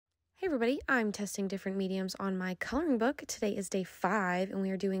Hey everybody, I'm testing different mediums on my coloring book. Today is day 5 and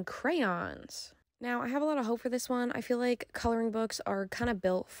we are doing crayons. Now, I have a lot of hope for this one. I feel like coloring books are kind of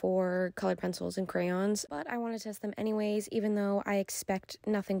built for colored pencils and crayons, but I want to test them anyways, even though I expect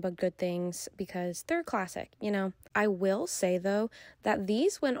nothing but good things because they're classic, you know. I will say though that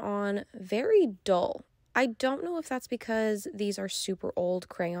these went on very dull. I don't know if that's because these are super old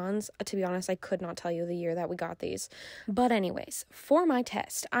crayons. To be honest, I could not tell you the year that we got these. But anyways, for my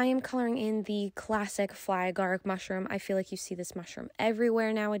test, I am coloring in the classic fly agaric mushroom. I feel like you see this mushroom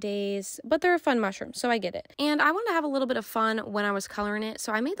everywhere nowadays, but they're a fun mushroom, so I get it. And I wanted to have a little bit of fun when I was coloring it,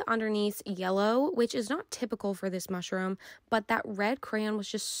 so I made the underneath yellow, which is not typical for this mushroom, but that red crayon was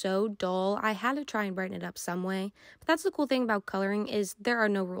just so dull. I had to try and brighten it up some way. But that's the cool thing about coloring is there are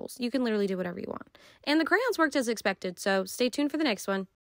no rules. You can literally do whatever you want. And the crayons worked as expected, so stay tuned for the next one.